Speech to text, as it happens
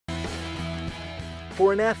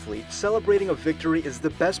For an athlete, celebrating a victory is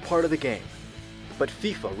the best part of the game. But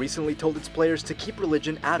FIFA recently told its players to keep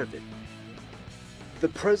religion out of it. The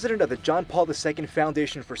president of the John Paul II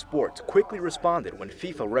Foundation for Sports quickly responded when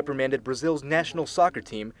FIFA reprimanded Brazil's national soccer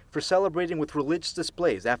team for celebrating with religious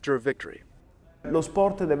displays after a victory.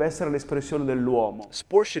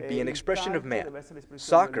 Sport should be an expression of man.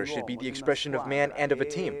 Soccer should be the expression of man and of a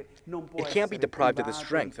team. It can't be deprived of the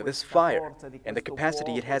strength, this fire, and the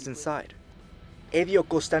capacity it has inside. Edio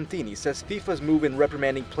Costantini says FIFA's move in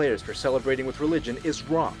reprimanding players for celebrating with religion is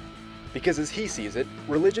wrong, because as he sees it,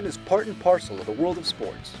 religion is part and parcel of the world of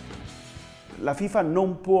sports.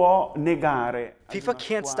 FIFA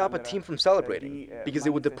can't stop a team from celebrating, because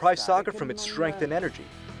it would deprive soccer from its strength and energy.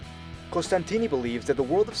 Costantini believes that the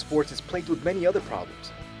world of sports is plagued with many other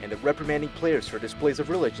problems, and that reprimanding players for displays of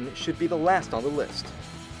religion should be the last on the list.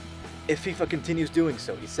 If FIFA continues doing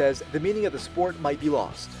so, he says, the meaning of the sport might be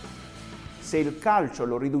lost. If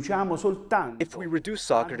we reduce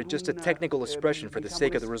soccer to just a technical expression for the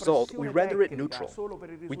sake of the result, we render it neutral.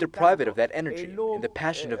 We deprive it of that energy and the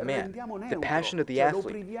passion of man, the passion of the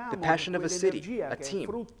athlete, the passion of a city, a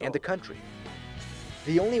team, and a country.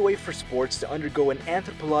 The only way for sports to undergo an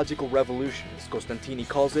anthropological revolution, as Costantini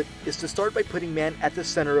calls it, is to start by putting man at the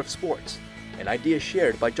center of sports, an idea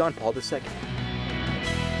shared by John Paul II.